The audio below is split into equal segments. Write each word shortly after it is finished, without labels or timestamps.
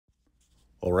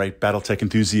All right, Battletech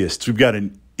enthusiasts, we've got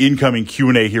an incoming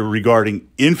Q&A here regarding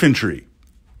Infantry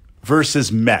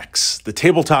versus Mechs, the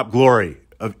tabletop glory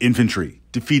of Infantry,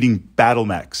 defeating battle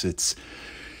mechs. It's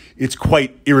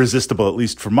quite irresistible, at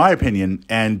least for my opinion.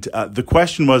 And the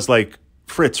question was like,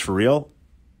 Fritz, for real?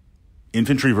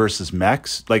 Infantry versus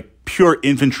Mechs? Like pure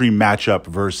Infantry matchup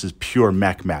versus pure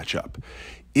Mech matchup.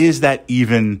 Is that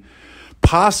even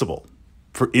possible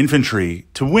for Infantry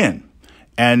to win?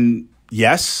 And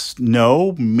yes,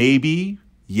 no, maybe,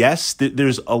 yes.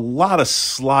 There's a lot of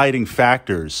sliding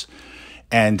factors.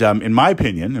 And in my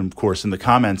opinion, and of course in the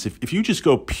comments, if you just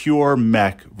go pure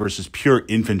Mech versus pure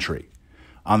Infantry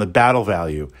on the battle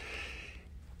value,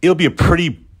 it'll be a pretty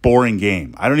boring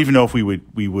game. I don't even know if we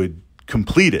would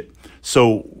complete it.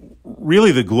 So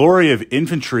really the glory of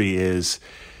Infantry is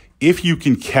if you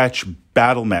can catch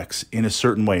battle mechs in a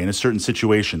certain way, in a certain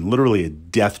situation, literally a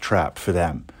death trap for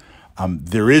them.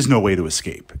 There is no way to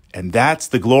escape. And that's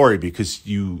the glory, because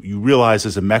you realize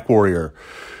as a mech warrior,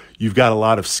 you've got a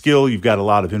lot of skill, you've got a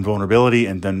lot of invulnerability,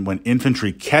 and then when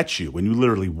Infantry catch you, when you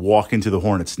literally walk into the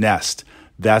hornet's nest,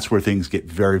 that's where things get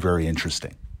very, very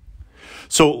interesting.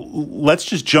 So let's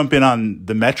just jump in on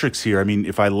the metrics here. I mean,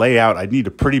 if I lay out, I'd need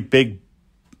a pretty big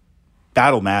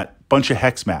battle mat, bunch of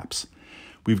hex maps.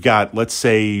 We've got, let's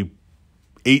say,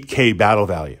 8K battle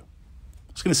value.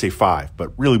 I was going to say 5,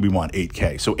 but really we want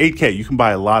 8K. So 8K, you can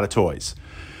buy a lot of toys.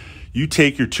 You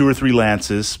take your 2 or 3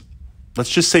 lances. Let's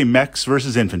just say mechs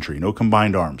versus infantry, no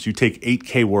combined arms. You take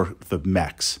 8K worth of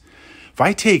mechs. If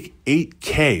I take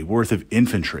 8K worth of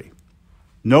infantry,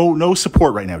 no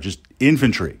support right now, just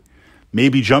infantry,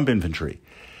 maybe jump infantry,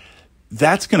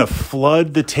 that's going to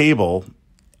flood the table,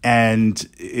 and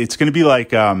it's going to be like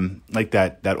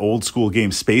that old school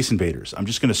game Space Invaders. I'm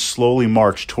just going to slowly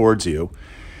march towards you.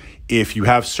 If you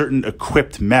have certain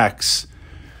equipped mechs,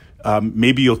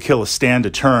 maybe you'll kill a stand a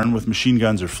turn with machine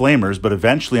guns or flamers, but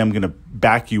eventually I'm going to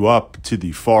back you up to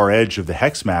the far edge of the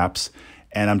hex maps,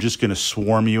 and I'm just going to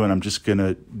swarm you, and I'm just going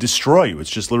to destroy you. It's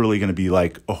just literally going to be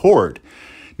like a horde.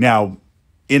 Now,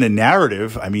 in a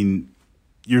narrative, I mean,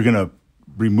 you're going to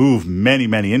remove many,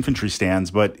 many infantry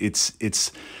stands, but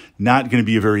it's not going to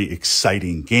be a very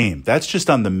exciting game. That's just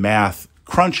on the math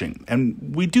crunching.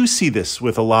 And we do see this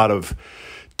with a lot of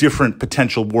different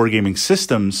potential wargaming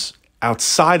systems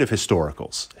outside of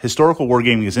historicals. Historical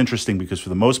wargaming is interesting because for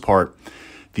the most part,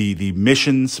 the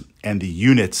missions and the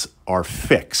units are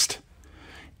fixed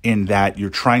in that you're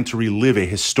trying to relive a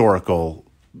historical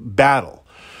battle.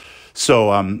 So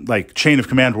like Chain of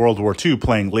Command World War II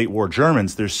playing late war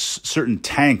Germans, there's certain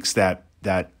tanks that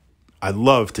I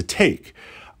love to take.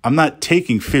 I'm not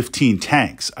taking 15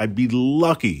 tanks. I'd be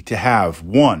lucky to have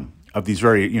one of these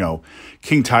very,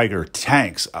 King Tiger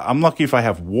tanks. I'm lucky if I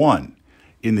have one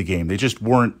in the game. They just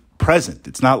weren't present.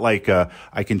 It's not like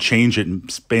I can change it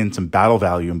and spend some battle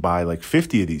value and buy like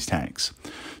 50 of these tanks.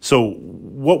 So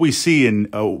what we see in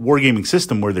a wargaming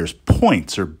system where there's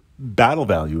points or battle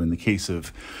value in the case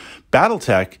of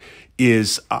Battletech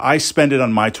is I spend it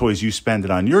on my toys, you spend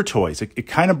it on your toys. It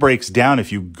kind of breaks down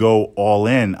if you go all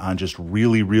in on just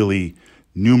really, really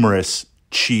numerous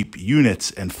cheap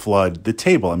units and flood the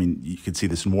table. I mean, you can see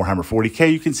this in Warhammer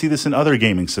 40K. You can see this in other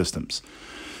gaming systems.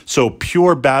 So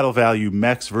pure battle value,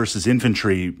 mechs versus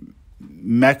infantry,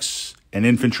 mechs and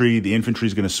infantry, the infantry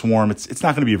is going to swarm. It's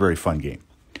not going to be a very fun game.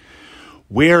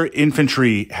 Where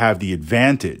infantry have the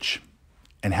advantage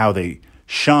and how they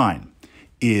shine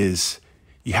is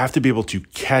you have to be able to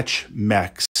catch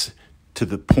mechs to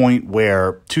the point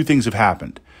where two things have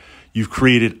happened. You've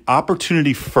created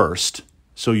opportunity first,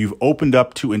 so you've opened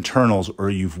up to internals or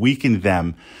you've weakened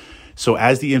them. So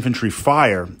as the infantry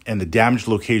fire and the damage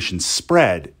locations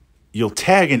spread, you'll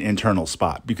tag an internal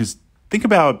spot. Because think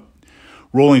about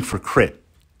rolling for crit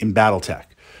in Battletech.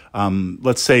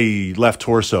 Let's say left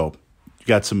torso, you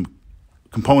got some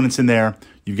components in there,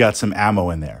 you've got some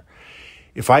ammo in there.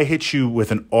 If I hit you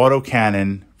with an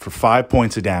autocannon for 5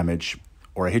 points of damage,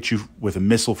 or I hit you with a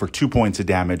missile for 2 points of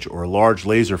damage, or a large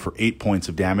laser for 8 points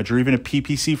of damage, or even a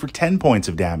PPC for 10 points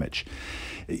of damage,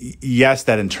 yes,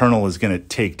 that internal is going to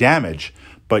take damage,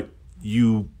 but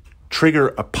you trigger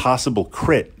a possible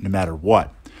crit no matter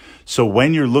what. So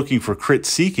when you're looking for crit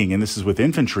seeking, and this is with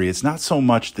infantry, it's not so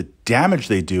much the damage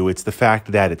they do, it's the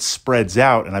fact that it spreads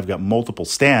out and I've got multiple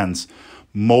stands,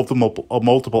 multiple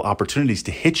opportunities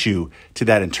to hit you to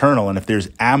that internal. And if there's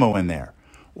ammo in there,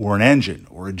 or an engine,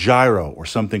 or a gyro, or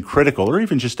something critical, or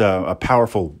even just a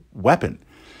powerful weapon,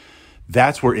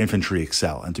 that's where infantry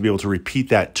excel. And to be able to repeat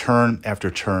that turn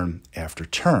after turn after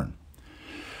turn.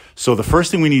 So the first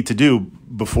thing we need to do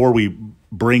before we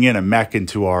bring in a mech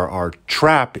into our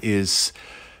trap is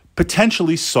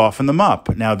potentially soften them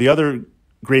up. Now, the other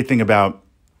great thing about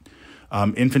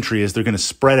infantry is they're going to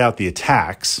spread out the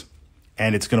attacks,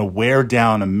 and it's going to wear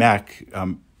down a mech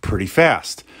pretty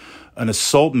fast. An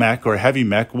assault mech or a heavy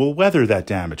mech will weather that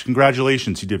damage.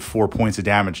 Congratulations, you did 4 points of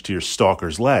damage to your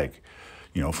stalker's leg,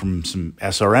 from some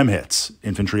SRM hits,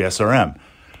 infantry SRM.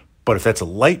 But if that's a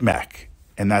light mech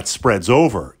and that spreads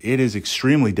over, it is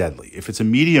extremely deadly. If it's a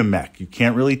medium mech, you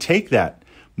can't really take that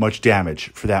much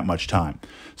damage for that much time.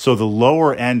 So the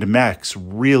lower end mechs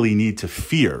really need to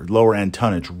fear, lower end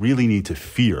tonnage really need to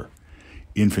fear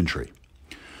infantry.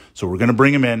 So we're going to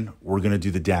bring them in, we're going to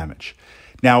do the damage.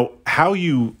 Now, how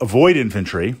you avoid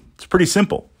infantry, it's pretty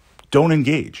simple. Don't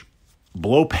engage.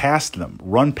 Blow past them,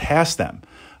 run past them.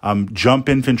 Jump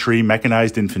infantry,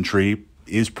 mechanized infantry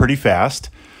is pretty fast,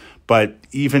 but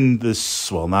even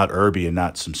this, well, not Irby and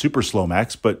not some super slow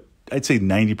mechs, but I'd say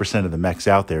 90% of the mechs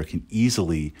out there can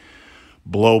easily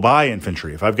blow by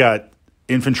infantry. If I've got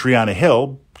infantry on a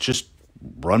hill, just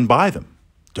run by them.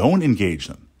 Don't engage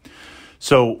them.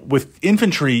 So with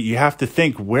infantry, you have to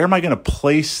think, where am I going to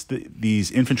place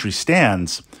these infantry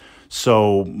stands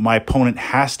so my opponent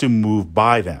has to move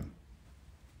by them?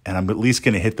 And I'm at least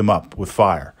going to hit them up with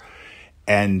fire.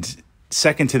 And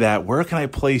second to that, where can I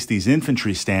place these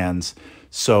infantry stands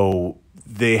so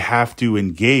they have to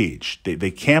engage?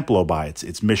 They can't blow by.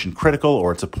 It's mission critical,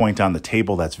 or it's a point on the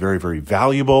table that's very, very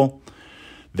valuable.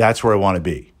 That's where I want to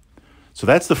be. So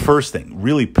that's the first thing,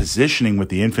 really positioning with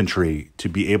the infantry to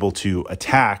be able to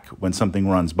attack when something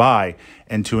runs by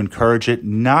and to encourage it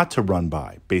not to run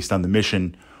by based on the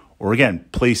mission, or again,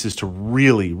 places to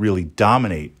really, really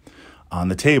dominate on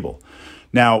the table.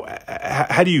 Now,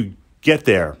 how do you get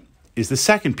there is the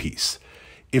second piece.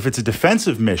 If it's a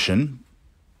defensive mission,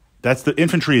 that's the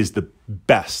infantry is the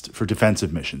best for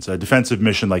defensive missions. A defensive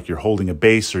mission like you're holding a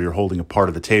base or you're holding a part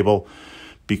of the table,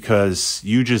 because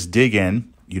you just dig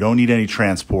in, you don't need any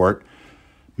transport.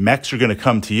 Mechs are going to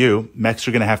come to you. Mechs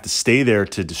are going to have to stay there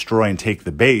to destroy and take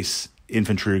the base.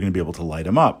 Infantry are going to be able to light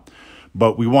them up.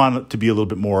 But we want it to be a little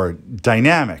bit more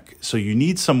dynamic. So you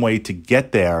need some way to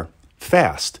get there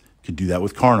fast. You can do that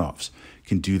with Karnovs. You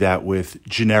can do that with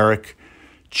generic,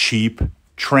 cheap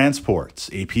transports,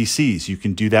 APCs. You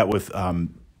can do that with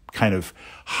kind of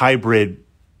hybrid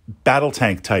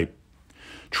Battletech type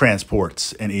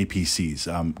transports and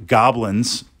APCs.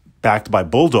 Goblins backed by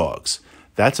bulldogs.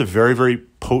 That's a very, very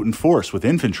potent force with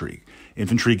infantry.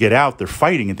 Infantry get out, they're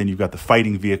fighting, and then you've got the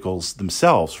fighting vehicles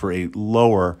themselves for a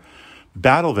lower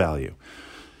battle value.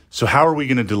 So how are we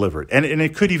going to deliver it? And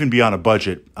it could even be on a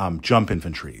budget, jump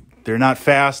infantry. They're not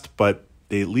fast, but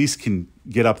they at least can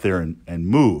get up there and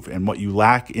move. And what you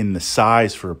lack in the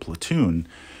size for a platoon,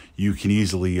 you can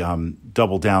easily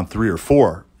double down 3 or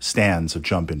 4 stands of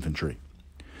jump infantry.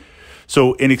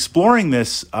 So in exploring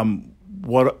this,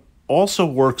 what also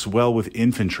works well with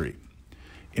infantry,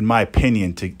 in my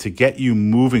opinion, to get you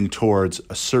moving towards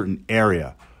a certain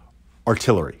area,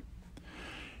 artillery.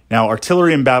 Now,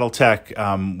 artillery in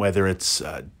Battletech, whether it's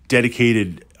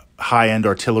dedicated high-end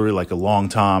artillery like a long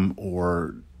tom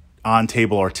or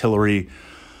on-table artillery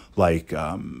like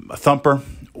a thumper,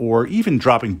 or even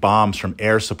dropping bombs from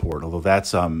air support, although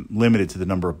that's limited to the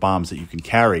number of bombs that you can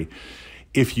carry,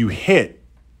 if you hit,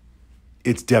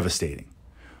 it's devastating.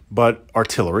 But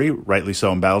artillery, rightly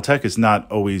so in Battletech, is not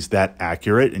always that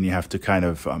accurate, and you have to kind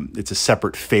of, it's a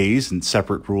separate phase and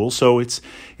separate rules, so it's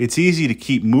easy to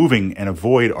keep moving and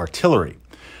avoid artillery.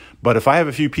 But if I have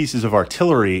a few pieces of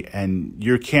artillery and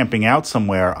you're camping out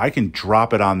somewhere, I can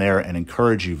drop it on there and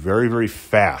encourage you very, very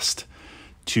fast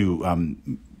to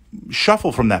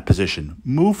shuffle from that position,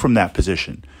 move from that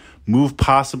position, move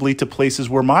possibly to places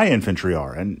where my infantry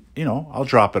are. And, I'll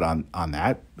drop it on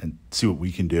that and see what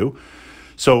we can do.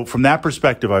 So from that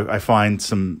perspective, I find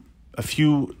a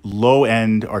few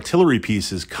low-end artillery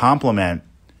pieces complement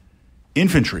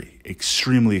infantry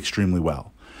extremely, extremely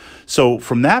well. So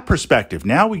from that perspective,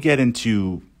 now we get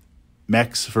into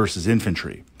mechs versus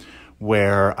infantry,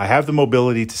 where I have the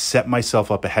mobility to set myself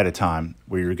up ahead of time,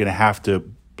 where you're going to have to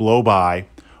blow by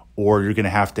or you're going to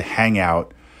have to hang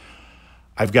out.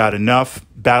 I've got enough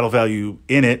battle value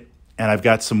in it, and I've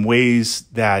got some ways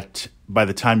that by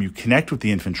the time you connect with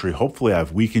the infantry, hopefully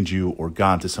I've weakened you or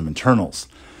gone to some internals.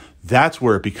 That's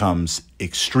where it becomes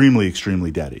extremely,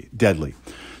 extremely deadly.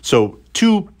 So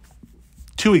two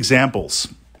examples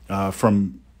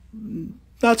from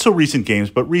not so recent games,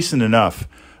 but recent enough.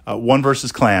 One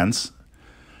versus clans,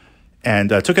 and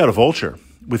took out a vulture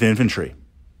with infantry.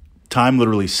 Time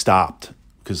literally stopped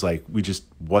because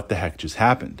what the heck just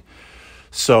happened?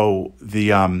 So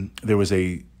there was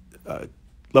a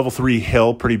level 3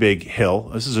 hill, pretty big hill.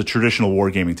 This is a traditional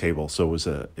wargaming table, so it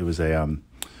was a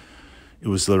It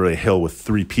was literally a hill with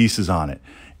 3 pieces on it.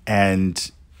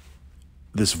 And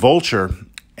this vulture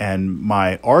and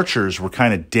my archers were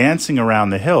kind of dancing around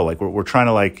the hill. Like we're trying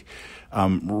to like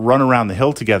run around the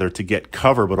hill together to get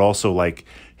cover, but also like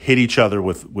hit each other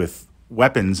with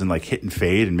weapons and like hit and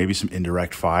fade and maybe some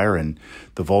indirect fire. And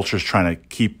the vulture's trying to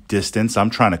keep distance. I'm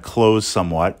trying to close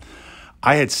somewhat.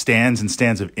 I had stands and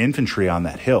stands of infantry on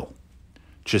that hill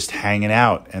just hanging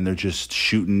out, and they're just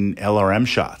shooting LRM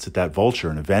shots at that vulture.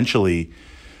 And eventually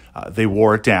they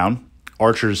wore it down.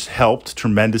 Archers helped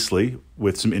tremendously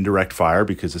with some indirect fire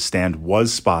because the stand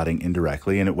was spotting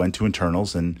indirectly, and it went to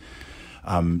internals and,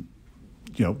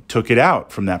 took it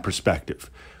out from that perspective,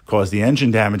 caused the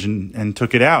engine damage and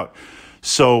took it out.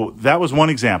 So that was one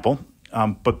example.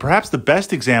 But perhaps the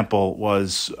best example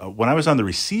was when I was on the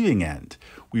receiving end.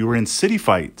 We were in City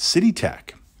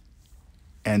Tech,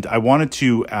 and I wanted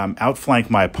to outflank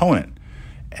my opponent.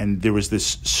 And there was this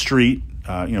street,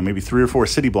 maybe 3 or 4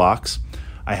 city blocks.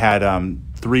 I had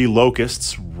 3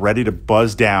 locusts ready to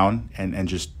buzz down and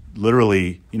just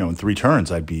literally, in 3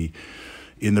 turns, I'd be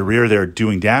in the rear there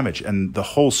doing damage. And the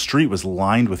whole street was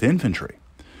lined with infantry.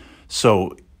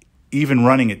 So even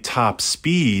running at top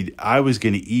speed, I was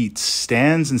going to eat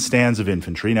stands and stands of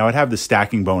infantry. Now, I'd have the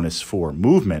stacking bonus for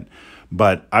movement,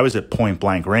 but I was at point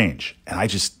blank range, and I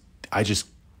just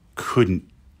couldn't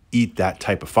eat that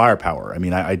type of firepower. I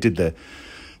mean, I did the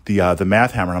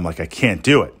math hammer, and I'm like, I can't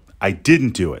do it. I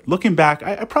didn't do it. Looking back,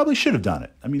 I probably should have done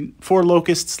it. I mean, 4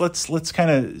 locusts, let's kind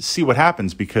of see what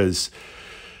happens, because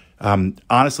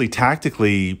honestly,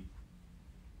 tactically,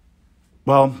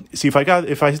 well, see, if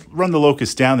I run the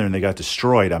locusts down there and they got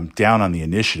destroyed, I'm down on the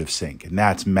initiative sink, and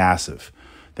that's massive.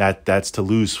 That's to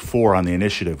lose 4 on the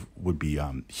initiative would be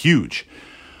huge.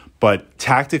 But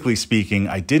tactically speaking,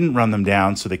 I didn't run them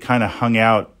down, so they kind of hung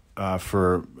out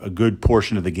for a good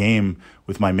portion of the game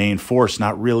with my main force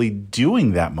not really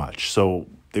doing that much. So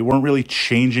they weren't really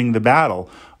changing the battle,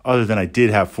 other than I did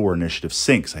have 4 initiative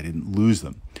sinks. I didn't lose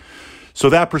them. So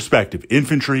that perspective,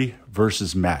 infantry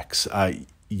versus mechs.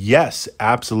 Yes,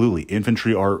 absolutely.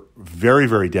 Infantry are very,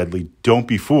 very deadly. Don't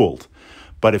be fooled.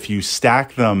 But if you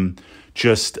stack them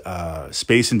just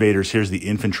Space Invaders, here's the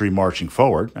infantry marching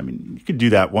forward. I mean, you could do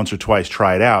that once or twice,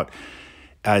 try it out.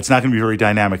 It's not going to be very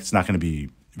dynamic. It's not going to be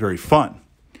very fun.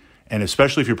 And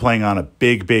especially if you're playing on a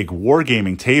big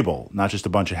wargaming table, not just a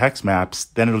bunch of hex maps,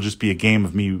 then it'll just be a game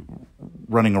of me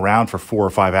running around for 4 or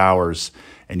 5 hours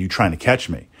and you trying to catch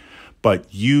me.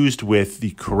 But used with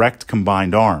the correct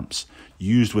combined arms,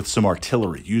 used with some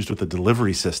artillery, used with a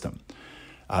delivery system,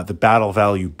 the battle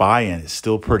value buy-in is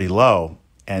still pretty low.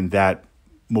 And that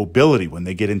mobility when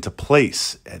they get into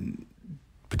place and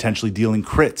potentially dealing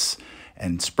crits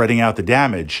and spreading out the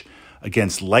damage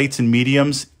against lights and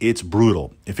mediums, it's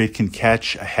brutal. If it can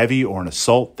catch a heavy or an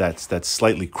assault that's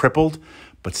slightly crippled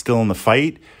but still in the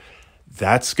fight,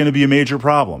 that's going to be a major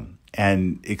problem.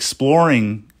 And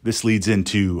exploring, this leads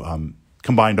into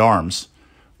combined arms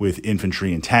with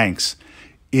infantry and tanks.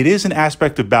 It is an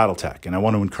aspect of Battletech, and I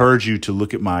want to encourage you to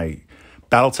look at my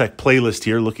Battletech playlist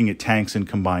here, looking at tanks and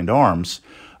combined arms.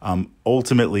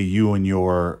 Ultimately, you and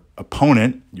your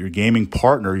opponent, your gaming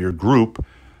partner, your group,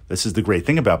 this is the great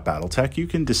thing about Battletech. You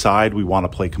can decide we want to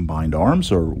play combined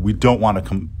arms or we don't want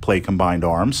to play combined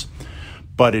arms.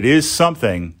 But it is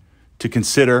something to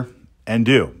consider and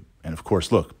do. And of course,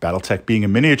 look, Battletech being a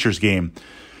miniatures game,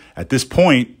 at this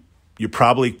point, you're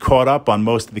probably caught up on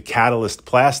most of the Catalyst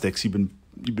plastics. You've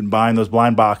been buying those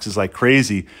blind boxes like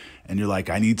crazy, and you're like,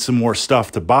 I need some more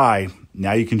stuff to buy.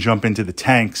 Now you can jump into the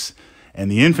tanks and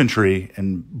the infantry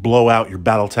and blow out your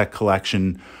Battletech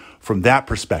collection from that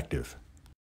perspective.